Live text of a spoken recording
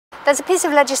There's a piece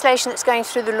of legislation that's going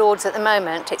through the Lords at the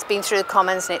moment. It's been through the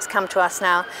Commons and it's come to us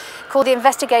now, called the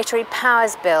Investigatory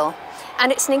Powers Bill.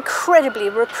 And it's an incredibly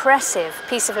repressive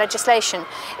piece of legislation.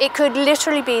 It could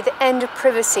literally be the end of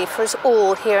privacy for us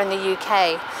all here in the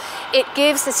UK. It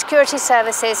gives the security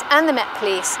services and the Met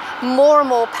Police more and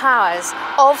more powers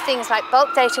of things like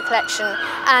bulk data collection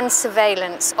and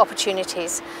surveillance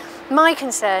opportunities. My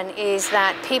concern is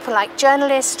that people like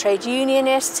journalists, trade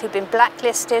unionists who've been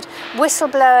blacklisted,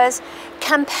 whistleblowers,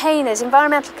 campaigners,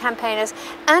 environmental campaigners,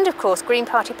 and of course Green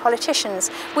Party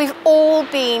politicians, we've all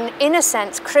been, in a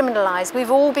sense, criminalised.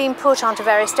 We've all been put onto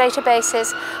various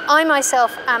databases. I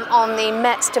myself am on the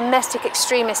Met's domestic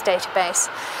extremist database.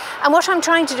 And what I'm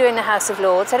trying to do in the House of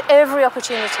Lords at every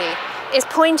opportunity is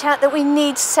point out that we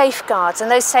need safeguards, and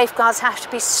those safeguards have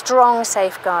to be strong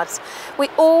safeguards. We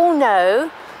all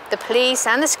know the police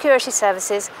and the security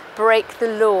services break the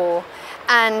law,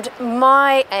 and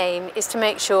my aim is to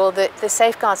make sure that the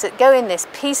safeguards that go in this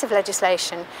piece of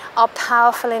legislation are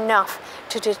powerful enough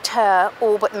to deter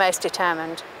all but the most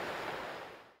determined.